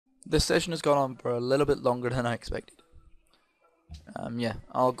This session has gone on for a little bit longer than I expected. Yeah,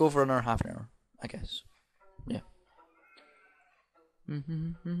 I'll go for another half an hour, I guess. Yeah.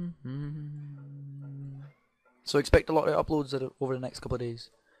 So expect a lot of uploads over the next couple of days.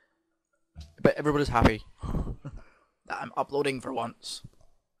 I bet everybody's happy that I'm uploading for once.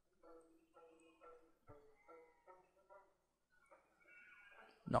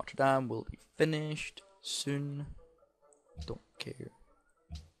 Notre Dame will be finished soon. Don't care.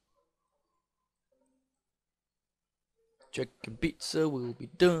 Chicken pizza will be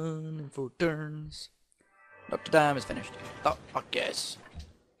done in 4 turns. Notre Dame is finished. Oh, fuck yes.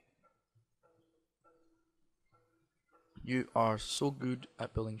 You are so good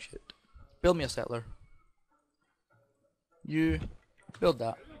at building shit. Build me a settler. You build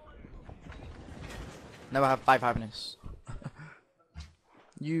that. Now I have 5 happiness.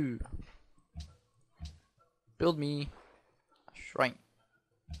 You build me a shrine.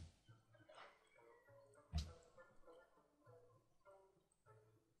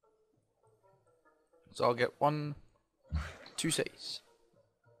 So I'll get 1, 2 cities.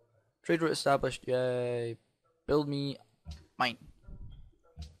 Trade route established, yay. Build me mine.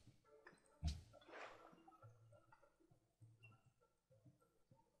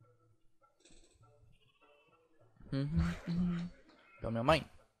 Build me a mine.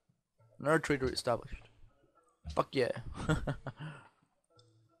 Another trade route established. Fuck yeah.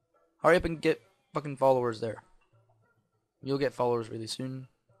 Hurry up and get fucking followers there. You'll get followers really soon.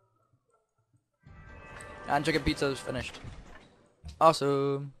 And chicken pizza is finished.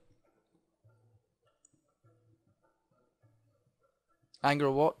 Awesome.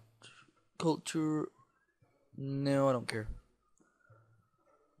 Anger what? Culture? No, I don't care.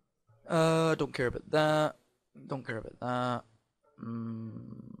 Don't care about that. Don't care about that.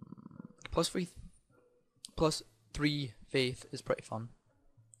 Plus 3 faith is pretty fun.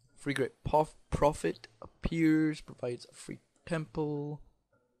 Free great profit appears, provides a free temple.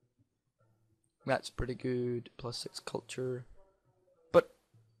 That's pretty good. Plus 6 culture. But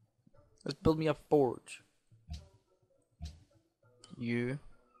let's build me a forge. You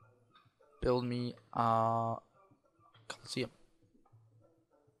build me a Colosseum.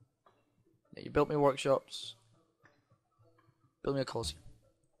 Yeah, you built me workshops. Build me a Colosseum.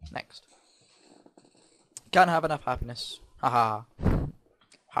 Next. Can't have enough happiness. Ha ha.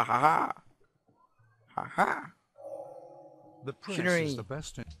 Ha ha ha. Ha ha. The press Machinery. is the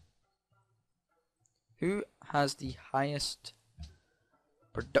best. Who has the highest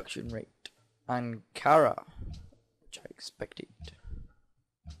production rate? Ankara, which I expected.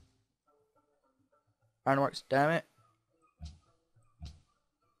 Ironworks, damn it.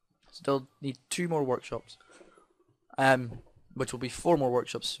 Still need 2 more workshops. Which will be 4 more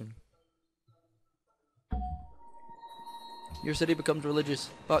workshops soon. Your city becomes religious.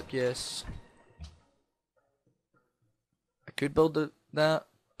 Fuck yes. I could build that,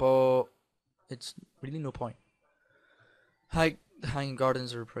 but it's really no point. Hanging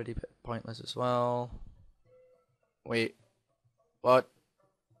gardens are pretty pointless as well. Wait. What?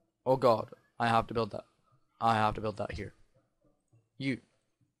 Oh god. I have to build that. I have to build that here. You.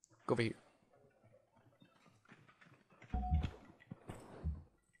 Go over here.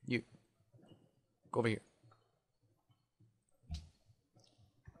 You. Go over here.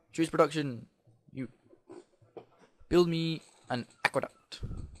 Choose production. You. Build me an aqueduct.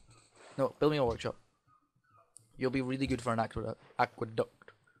 No, build me a workshop. You'll be really good for an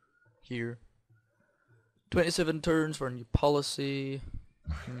aqueduct. Here. 27 turns for a new policy.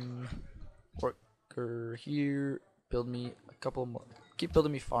 Worker here. Build me a couple more. Keep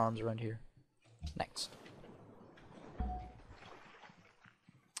building me farms around here. Next.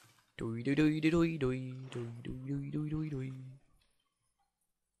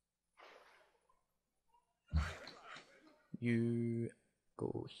 You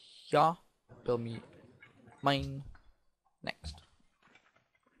go here. Build me mine. Next.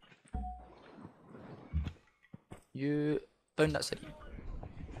 You found that city.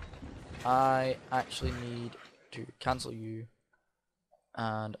 I actually need to cancel you.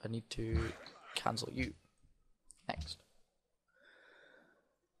 And I need to cancel you. Next.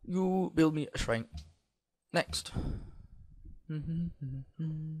 You build me a shrine. Next.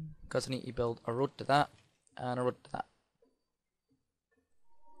 Because I need to build a road to that. And a road to that.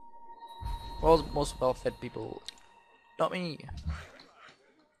 World's most well-fed people. Not me.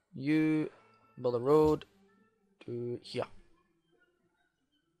 You build a road to here.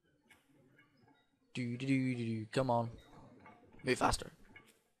 Come on. Move faster.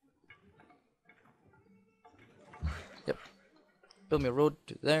 Yep. Build me a road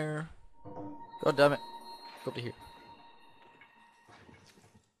to there. God damn it. Go up to here.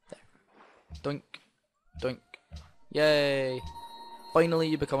 There. Doink. Doink. Yay! Finally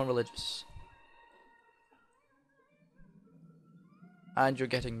you become religious. And you're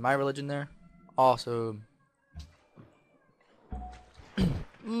getting my religion there. Awesome.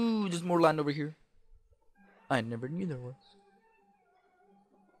 Ooh, there's more land over here. I never knew there was.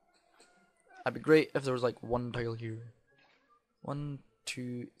 That'd be great if there was like one tile here. 1,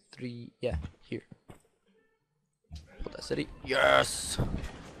 2, 3, yeah, here. Put that city. Yes!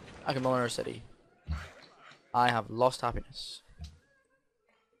 I can build another city. I have lost happiness.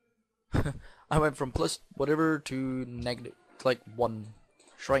 I went from plus whatever to negative, like 1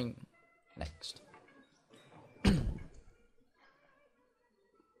 shrine. Next.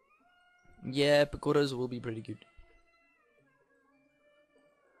 Yeah, pagodas will be pretty good.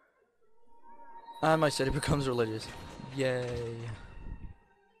 And my city becomes religious. Yay.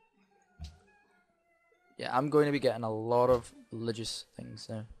 Yeah, I'm going to be getting a lot of religious things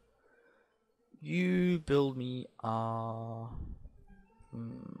now. You build me I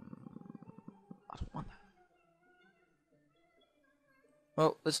don't want that.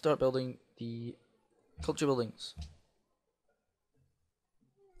 Well, let's start building the culture buildings.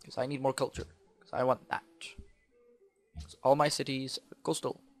 Because I need more culture. Because I want that. Because all my cities are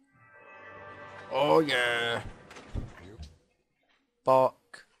coastal. Oh yeah.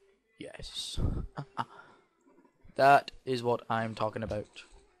 Fuck. Yes. That is what I'm talking about.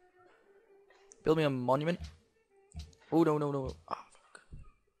 Build me a monument. Oh no no no. Ah fuck.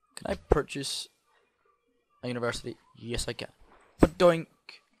 Can I purchase a university? Yes I can. But doink.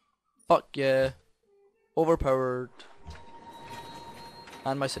 Fuck yeah. Overpowered.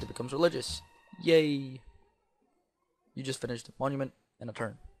 And my city becomes religious. Yay. You just finished a monument in a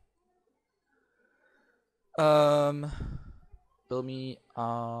turn. Build me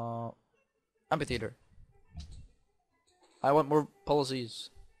amphitheater. I want more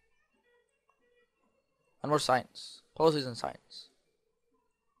policies. And more science. Policies and science.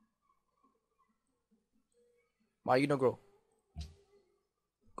 Why you no grow?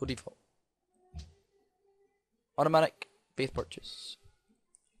 Go default. Automatic faith purchase.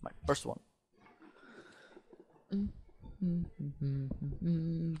 My first one.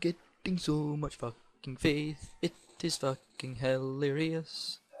 Getting so much fucking faith. It is fucking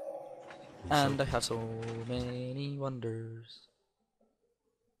hilarious. And I have so many wonders.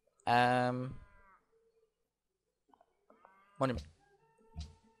 Monument.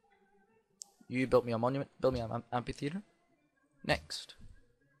 You built me a monument. Build me an amphitheater. Next.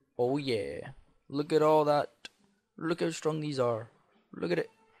 Oh yeah. Look at all that. Look how strong these are. Look at it.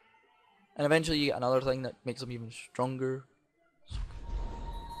 And eventually you get another thing that makes them even stronger.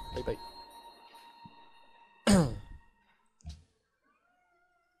 Bye bye.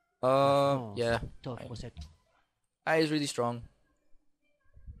 Yeah. I is really strong.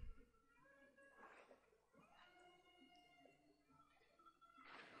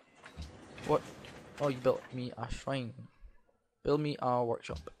 What? Oh, you built me a shrine. Build me a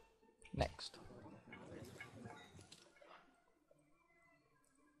workshop. Next.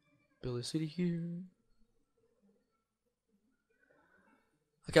 Build a city here.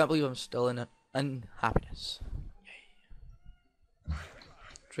 I can't believe I'm still in unhappiness. Yay.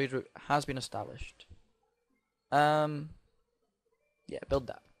 Trade route has been established. Yeah, build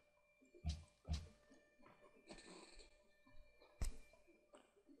that.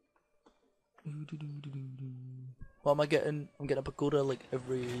 What am I getting? I'm getting a pagoda like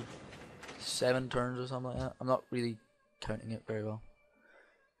every 7 turns or something like that. I'm not really counting it very well.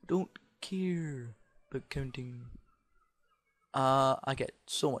 Don't care about counting. I get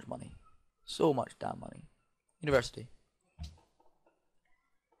so much money. So much damn money. University.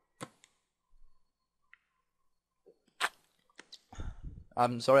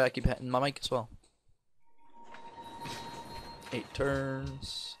 I'm sorry I keep hitting my mic as well. 8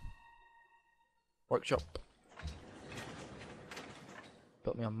 turns. Workshop.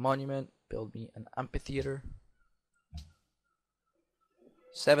 Build me a monument. Build me an amphitheater.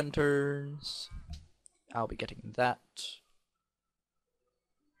 7 turns. I'll be getting that.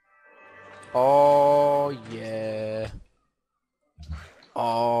 Oh yeah.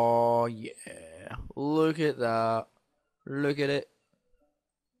 Oh yeah. Look at that. Look at it.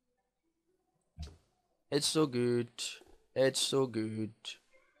 It's so good. It's so good.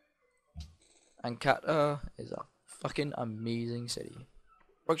 And Kata is a fucking amazing city.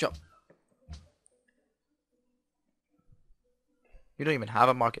 Workshop. You don't even have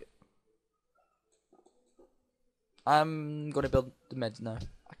a market. I'm gonna build the meds now.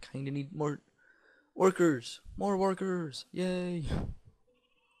 I kinda need more workers. More workers. Yay.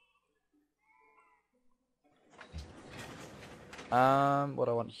 What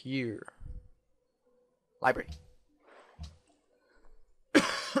I want here. Library.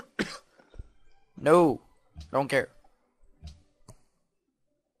 No, don't care.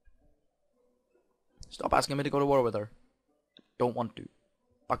 Stop asking me to go to war with her. Don't want to.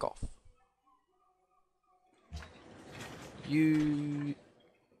 Back off. You...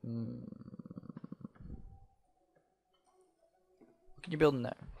 What can you build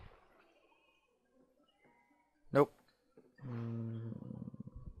now? Nope.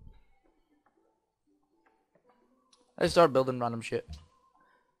 Let's start building random shit.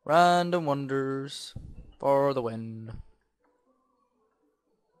 Random wonders for the win.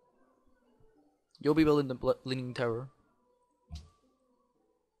 You'll be building the Leaning Tower.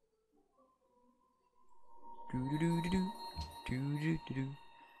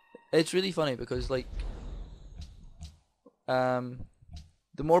 It's really funny because like the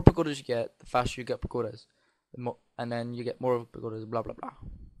more pagodas you get, the faster you get pagodas. And then you get more pagodas, blah blah blah.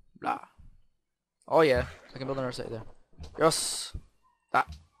 Blah. Oh yeah, I can build another city there. Yes! That.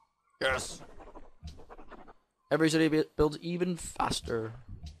 Yes! Every city builds even faster.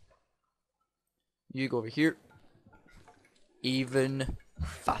 You go over here. Even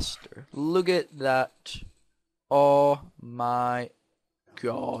faster. Look at that. Oh my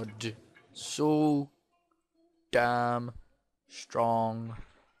god. So damn strong.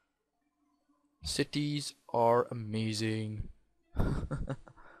 Cities are amazing.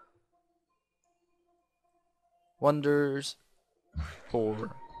 Wonders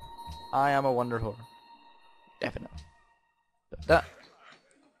whore. I am a wonder whore. Definitely. Build that.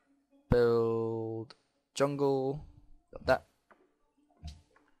 Build jungle. Build that.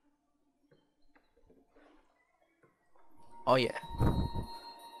 Oh yeah.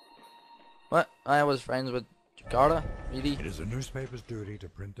 What? I was friends with Jakarta? Really? It is a newspaper's duty to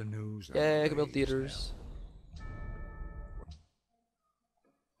print the news. Yeah, I can build theaters.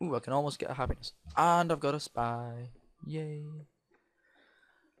 Ooh, I can almost get a happiness. And I've got a spy. Yay.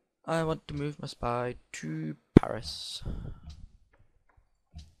 I want to move my spy to Paris.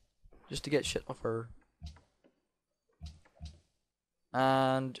 Just to get shit off her.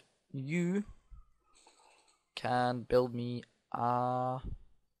 And you can build me a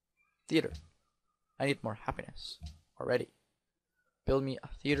theater. I need more happiness already. Build me a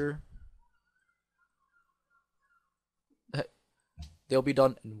theater. They'll be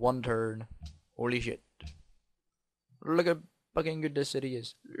done in one turn. Holy shit. Look at fucking good this city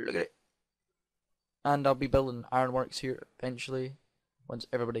is. Look at it. And I'll be building ironworks here eventually. Once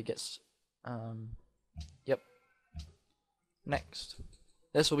everybody gets yep. Next.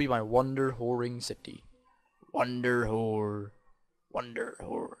 This will be my wonder whoring city. Wonder whore. Wonder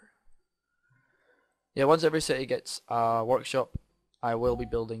whore. Yeah, once every city gets a workshop, I will be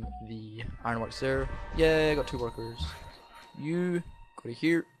building the ironworks there. Yeah, I got 2 workers. You go to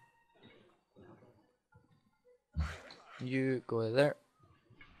here. You go there.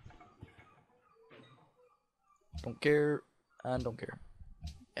 Don't care and don't care.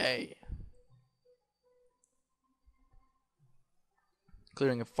 Hey.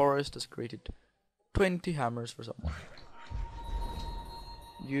 Clearing a forest has created 20 hammers for someone.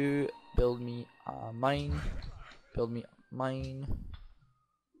 You build me a mine. Build me a mine.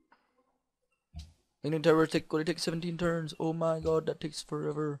 Leaning Tower gonna take 17 turns. Oh my god, that takes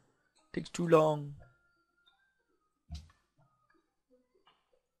forever. Takes too long.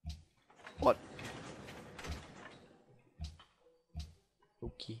 What?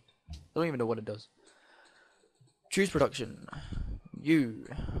 Okay. I don't even know what it does. Choose production. You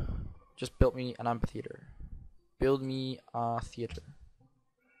just built me an amphitheater. Build me a theater.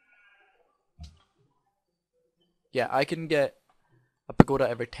 Yeah, I can get a pagoda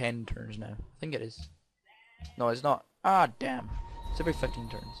every 10 turns now. I think it is. No, it's not. Ah, damn. It's every 15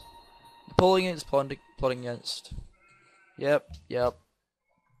 turns. Pulling against, plotting against. Yep, yep.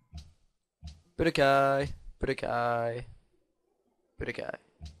 Budokai, Budokai, Budokai.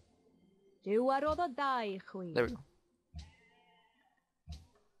 There we go.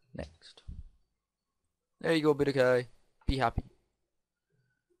 Next. There you go, Budokai. Be happy.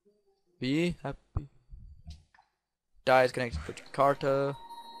 Be happy. Die is connected to Jakarta.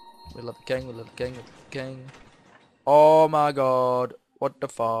 We love the king, we love the king, we love the king. Oh my god. What the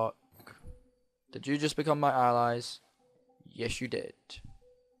fuck? Did you just become my allies? Yes, you did.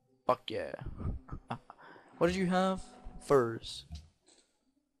 Fuck yeah. What did you have? Furs.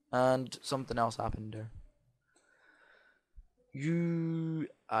 And something else happened there. You,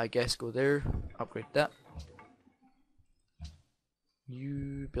 I guess, go there. Upgrade that.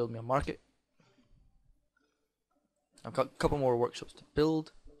 You build me a market. I've got a couple more workshops to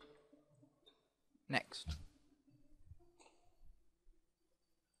build. Next.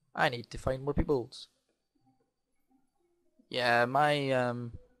 I need to find more peoples. Yeah, my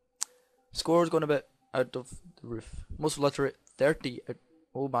score is going a bit out of the roof. Most literate 30 out.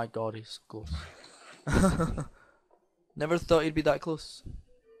 Oh my god, he's close. Never thought he'd be that close.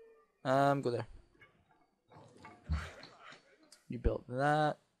 Go there. You build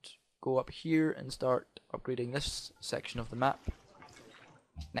that. Go up here and start upgrading this section of the map.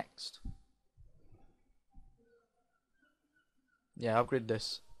 Next. Yeah, upgrade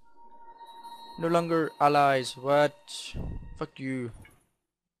this. No longer allies. What? Fuck you.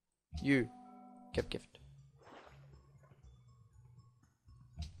 You. Gift.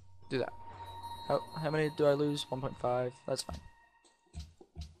 Do that. How many do I lose? 1.5. That's fine.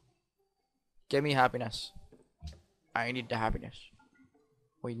 Give me happiness. I need the happiness.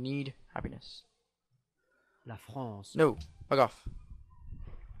 We need happiness. La France. No. Fuck off.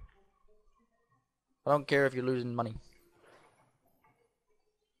 I don't care if you're losing money.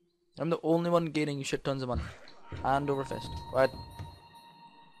 I'm the only one gaining shit tons of money. Hand over fist. What?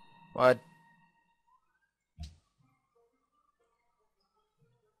 What?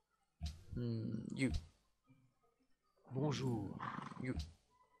 You. Bonjour. You.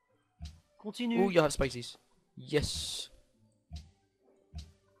 Continue. Oh, you have spices. Yes.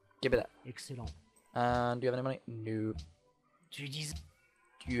 Give me that. Excellent. And do you have any money? No. Tu dis.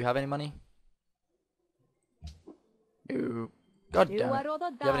 Do you have any money? No. God damn it. Do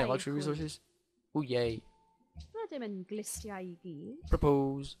you have any luxury resources? Oh, yay.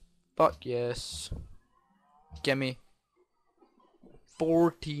 Propose. Fuck yes. Gimme.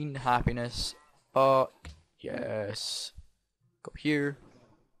 14 happiness. Fuck yes. Go here.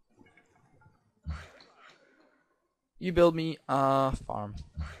 You build me a farm.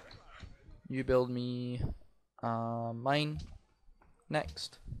 You build me a mine.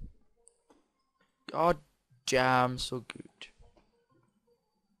 Next. God damn, so good.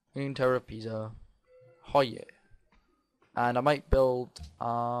 Leaning Tower of Pisa. Oh yeah. And I might build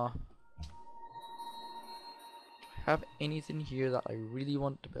have anything here that I really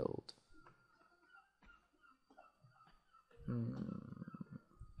want to build?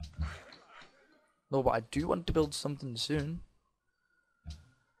 No, but I do want to build something soon.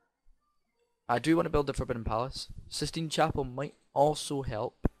 I do want to build the Forbidden Palace. Sistine Chapel might also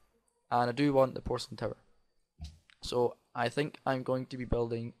help. And I do want the Porcelain Tower. So I think I'm going to be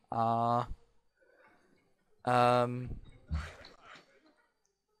building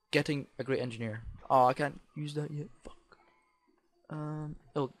getting a great engineer. Oh, I can't use that yet. Fuck.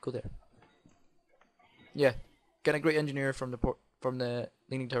 Oh, go there. Yeah, get a great engineer from the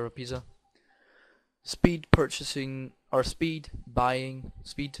Leaning Tower of Pisa. Speed purchasing or speed buying,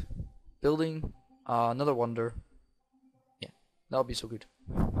 speed building. Another wonder. Yeah, that'll be so good.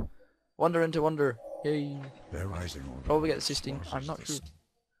 Wonder into wonder. Yay. They're rising on Probably get 16. I'm not sure.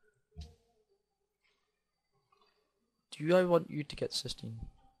 Do I want you to get 16?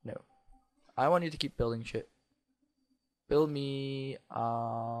 No. I want you to keep building shit. Build me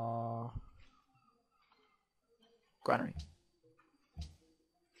granary.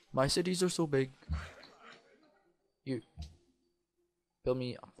 My cities are so big. You build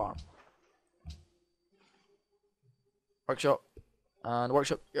me a farm. Workshop. And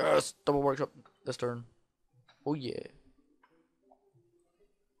workshop. Yes, double workshop this turn. Oh yeah.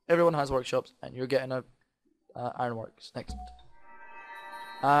 Everyone has workshops, and you're getting a ironworks next.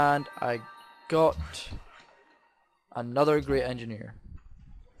 And I got another great engineer.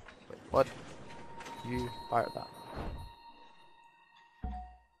 Wait, what? You fire that.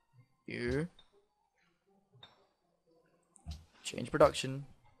 You change production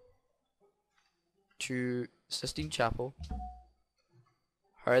to Sistine Chapel.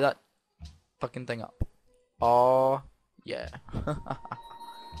 Hurry that fucking thing up. Oh yeah.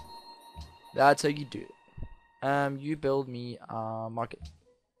 That's how you do it. You build me a market.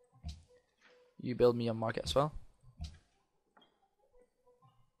 You build me a market as well.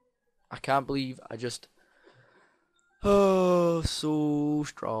 I can't believe I just... Oh, so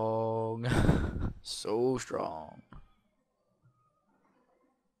strong. So strong.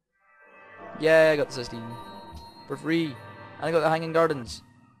 Yeah, I got the 16. For free. And I got the Hanging Gardens.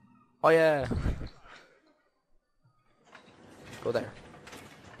 Oh yeah. Go there.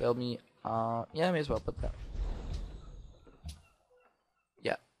 Build me, yeah, I may as well put that.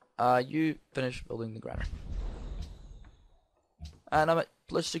 Yeah. You finish building the granary. And I'm at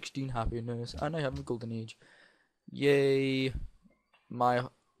plus 16 happiness, and I have a golden age. Yay. My,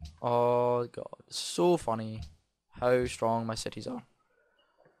 oh god, so funny how strong my cities are.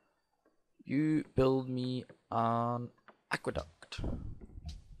 You build me an aqueduct.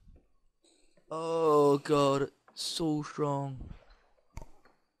 Oh god, so strong.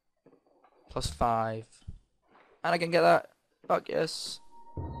 Plus 5. And I can get that. Fuck yes.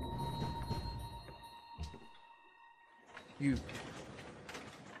 You.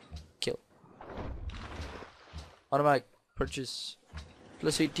 Kill. Automatic purchase.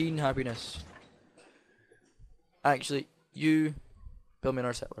 Plus 18 happiness. Actually, you build me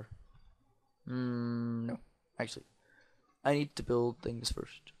another settler. No. Actually, I need to build things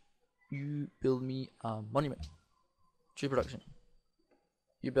first. You build me a monument. Choose production.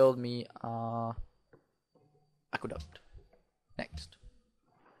 You build me a aqueduct. Next.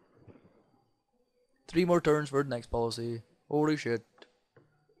 3 more turns for the next policy. Holy shit.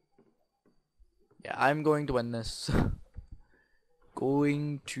 Yeah, I'm going to win this.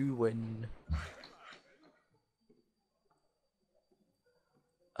 Going to win.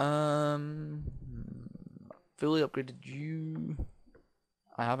 Fully upgraded you.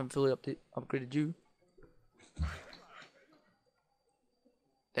 I haven't fully upgraded you.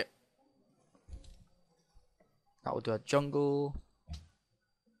 There. That will do a jungle.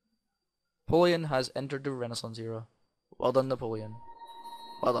 Napoleon has entered the Renaissance era. Well done, Napoleon.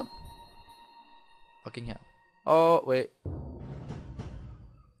 Well done. Fucking hell. Oh, wait.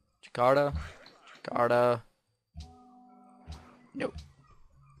 Jakarta. Jakarta. No.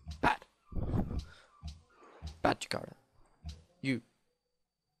 Bad. Bad Jakarta. You.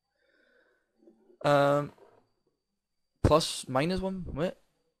 Plus minus 1? What?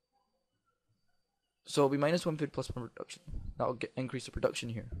 So it'll be minus 1 food plus 1 production. That'll increase the production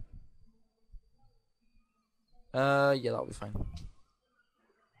here. Yeah, that'll be fine.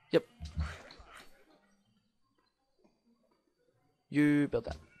 Yep. You build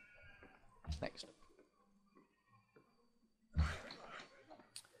that. Next.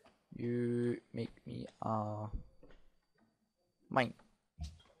 You make me a mine.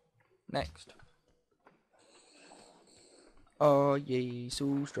 Next. Oh yay,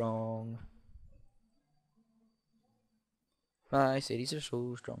 so strong. My cities are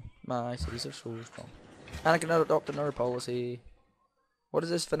so strong. My cities are so strong. And I can adopt another policy. What does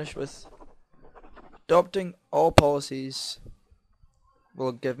this finish with? Adopting all policies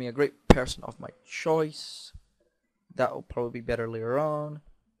will give me a great person of my choice. That will probably be better later on.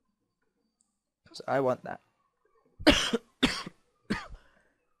 Because I want that.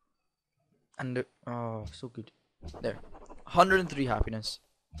 And, oh, so good. There. 103 happiness.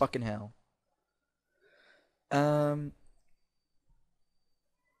 Fucking hell.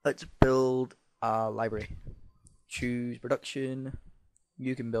 Let's build a library. Choose production.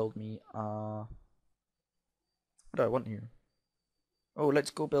 You can build me a... What do I want here? Oh, let's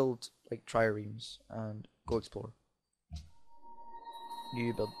go build like triremes and go explore.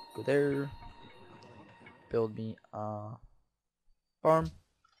 You build, go there. Build me a farm.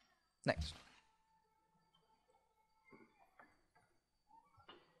 Next.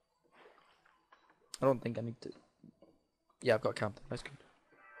 I don't think I need to. Yeah, I've got a camp. That's good.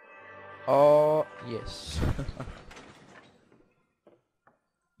 Oh yes.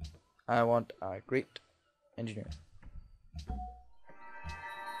 I want a great engineer.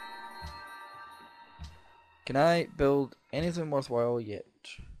 Can I build anything worthwhile yet?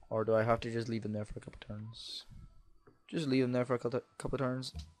 Or do I have to just leave them there for a couple turns? Just leave them there for a couple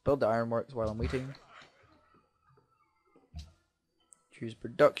turns. Build the ironworks while I'm waiting. Choose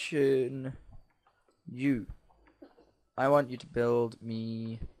production. You. I want you to build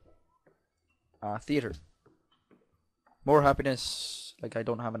me a theater. More happiness. Like I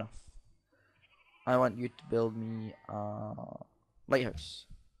don't have enough. I want you to build me a lighthouse.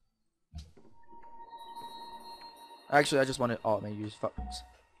 Actually, I just want to automate use. Fuck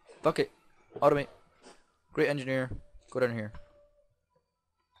it. Automate. Great engineer. Go down here.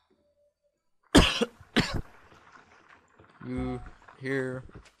 You here.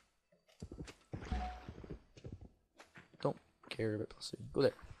 Don't care about plus 2. Go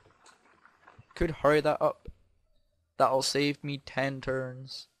there. Could hurry that up. That'll save me 10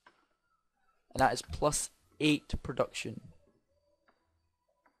 turns. And that is plus 8 production.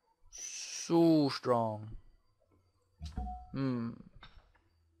 So strong.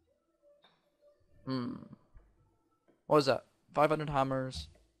 What is that? 500 hammers.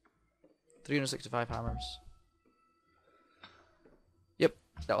 365 hammers. Yep,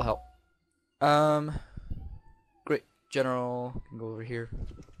 that'll help. Great. General can go over here.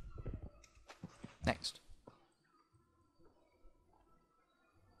 Next.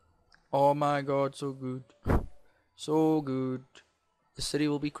 Oh my god, so good. So good. The city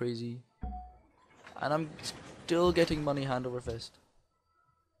will be crazy. And I'm still getting money hand over fist.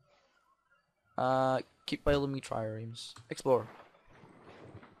 Keep building me triremes. Explore.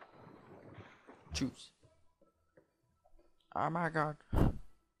 Choose. Oh my god.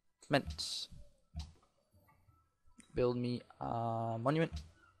 Mints. build me a monument.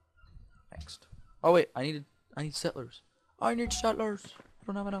 Next. Oh wait, I need settlers. I need settlers. I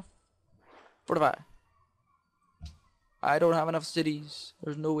don't have enough. What have I don't have enough cities.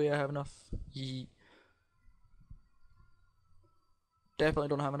 There's no way I have enough. Yee. Definitely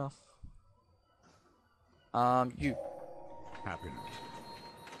don't have enough. You. Happiness.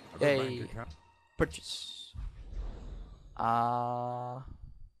 A good bank Yay. account. Purchase. Pikeman?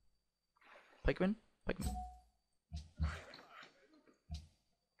 Pikeman.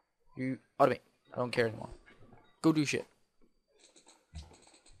 You automate. I don't care anymore. Go do shit.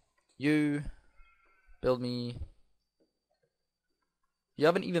 You build me. You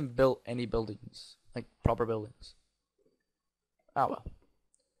haven't even built any buildings, like proper buildings. Ah well.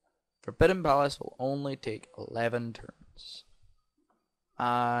 Forbidden Palace will only take 11 turns.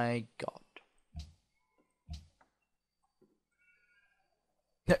 I got.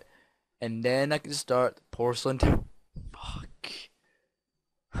 And then I can start the porcelain. Fuck.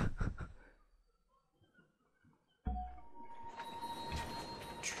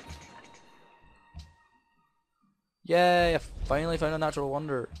 Yay, I finally found a natural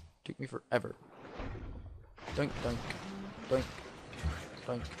wonder. Took me forever. Doink, doink, doink,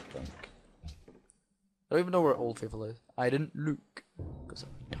 doink, doink. I don't even know where Old Faithful is. I didn't look. Because I'm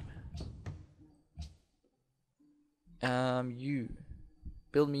a dumbass. You.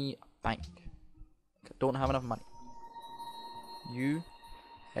 Build me a bank. I don't have enough money. You.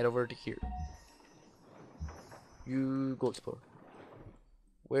 Head over to here. You go explore.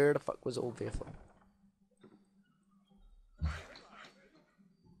 Where the fuck was Old Faithful?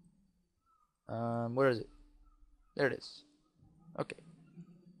 Where is it? There it is. Okay.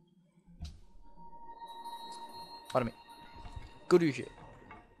 Automate. Go do shit.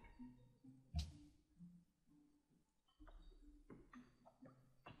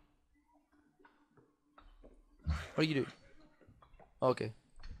 What do you do? Okay.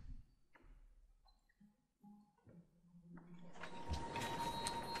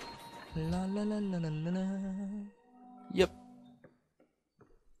 La la la la la la la. Yep.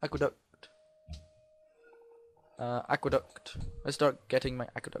 Aqueduct. Aqueduct. Let's start getting my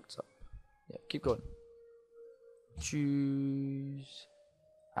aqueducts up. Yeah, keep going. Choose.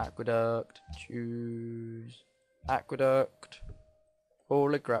 Aqueduct. Choose. Aqueduct.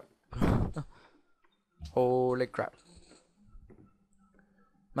 Holy crap. Holy crap.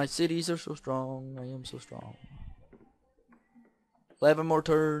 My cities are so strong. I am so strong. 11 more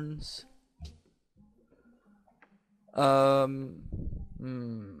turns.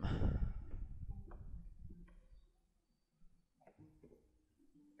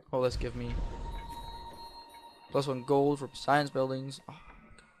 Oh, let's give me +1 gold for science buildings. Oh,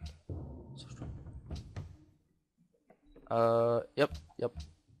 God. So strong. Yep.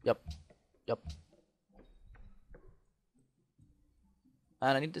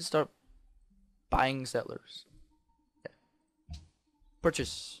 And I need to start buying settlers. Yeah.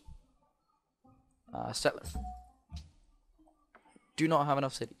 Purchase. Settler. Do not have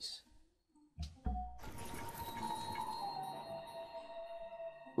enough cities.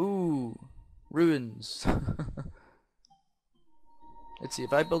 Ooh, ruins. Let's see,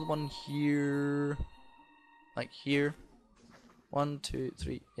 if I build one here, like here, 1, 2,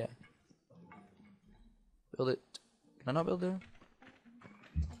 3, yeah. Build it. Can I not build there?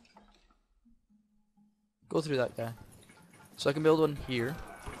 Go through that guy. So I can build one here.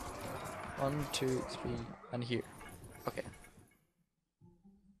 1, 2, 3, and here. Okay.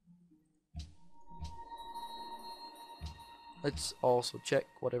 Let's also check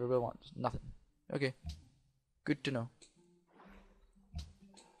what everybody wants. Nothing. Okay. Good to know.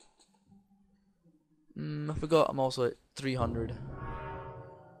 I forgot I'm also at 300.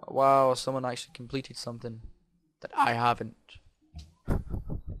 Wow, someone actually completed something that I haven't.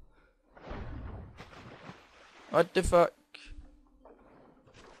 What the fuck?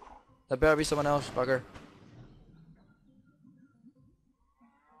 There better be someone else, bugger.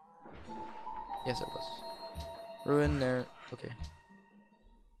 Yes, it was. Ruin there. Okay.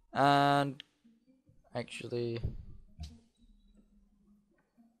 And actually,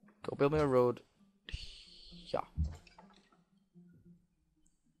 go build me a road. Yeah.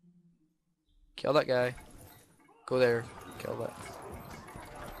 Kill that guy. Go there. Kill that.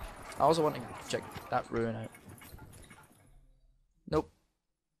 I also want to check that ruin out. Nope.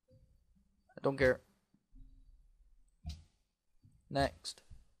 I don't care. Next.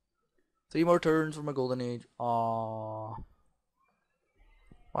 3 more turns for my golden age. Aww.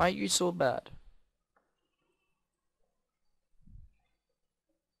 Why are you so bad?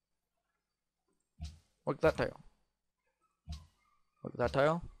 Work that tile. Work that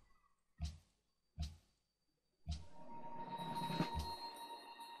tile.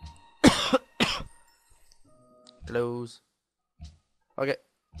 Close. Okay,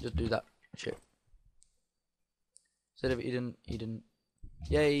 just do that shit. Instead of Eden.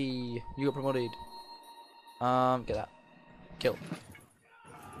 Yay! You got promoted. Get that. Kill.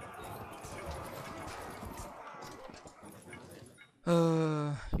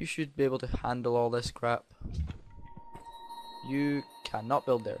 You should be able to handle all this crap. You cannot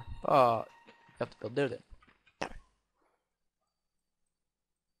build there, but you have to build there then.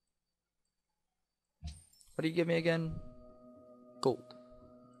 What do you give me again? Gold.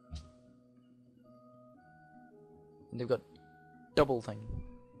 And they've got double thing.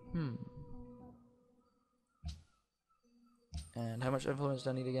 And how much influence do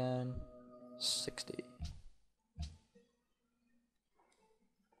I need again? 60.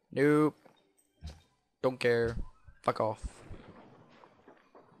 Nope. Don't care. Fuck off.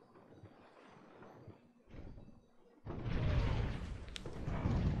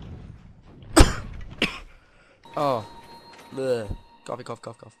 Oh. Bleh. Cough, cough,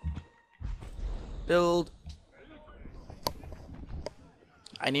 cough, cough. Build.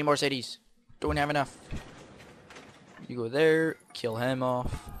 I need more cities. Don't have enough. You go there. Kill him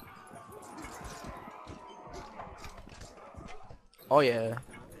off. Oh yeah.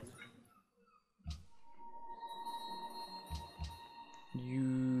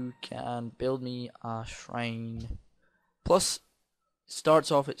 You can build me a shrine. Plus,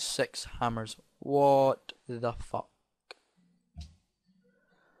 starts off at 6 hammers. What the fuck?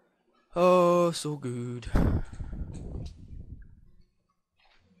 Oh, so good.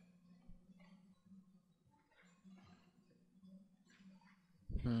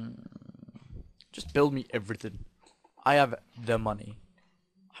 Just build me everything. I have the money.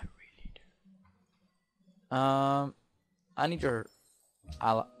 I really do. I need your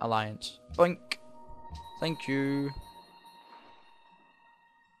alliance. Boink. Thank you.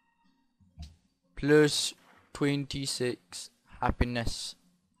 Plus 26 happiness.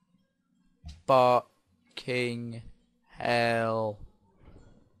 Fucking hell.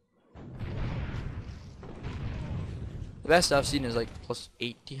 The best I've seen is like plus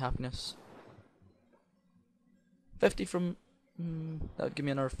 80 happiness. 50 from... that would give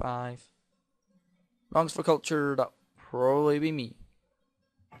me another 5. Wrongs for culture, that'd probably be me.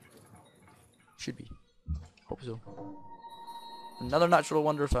 Should be. Hope so. Another natural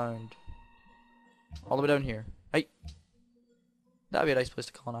wonder found. All the way down here. Hey! That'd be a nice place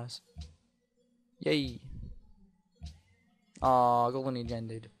to colonize. Yay! Aw, golden age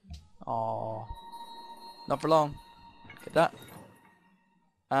ended. Aw. Not for long. Get that.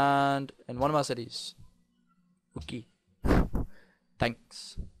 And in one of my cities. Okay.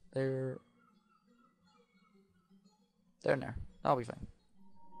 Thanks. There and there. That'll be fine.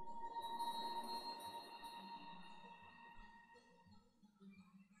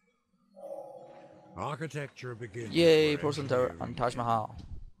 Architecture begins. Yay, where Porcelain Tower and engineering Taj Mahal.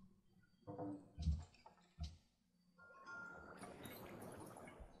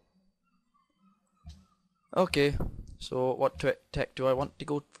 Okay, so what tech do I want to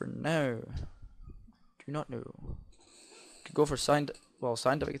go for now? Do not know. Could go for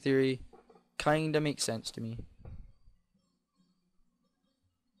scientific theory. Kinda makes sense to me.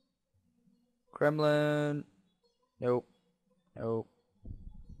 Kremlin. Nope. Nope.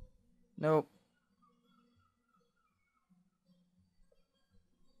 Nope.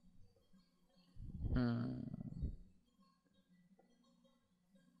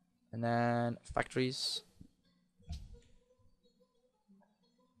 And then factories.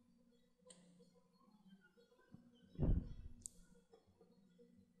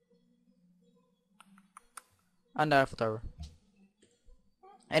 And Eiffel Tower.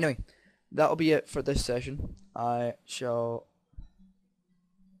 Anyway, that'll be it for this session. I shall...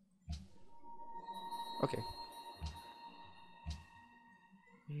 Okay.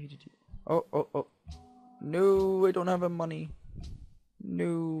 Oh. No, I don't have money.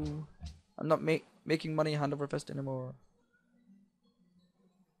 No. I'm not making money hand over fist anymore.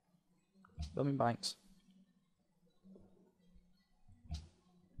 Building banks.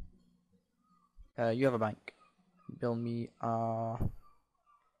 You have a bank. Build me a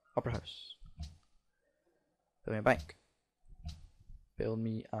opera house. Build me a bank. Build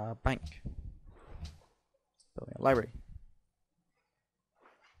me a bank. Build me a library.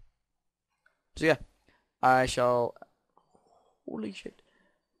 So yeah, I shall... Holy shit.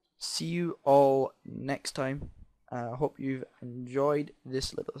 See you all next time. I hope you've enjoyed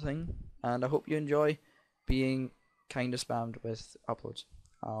this little thing, and I hope you enjoy being kind of spammed with uploads.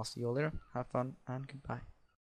 I'll see you all later. Have fun and goodbye.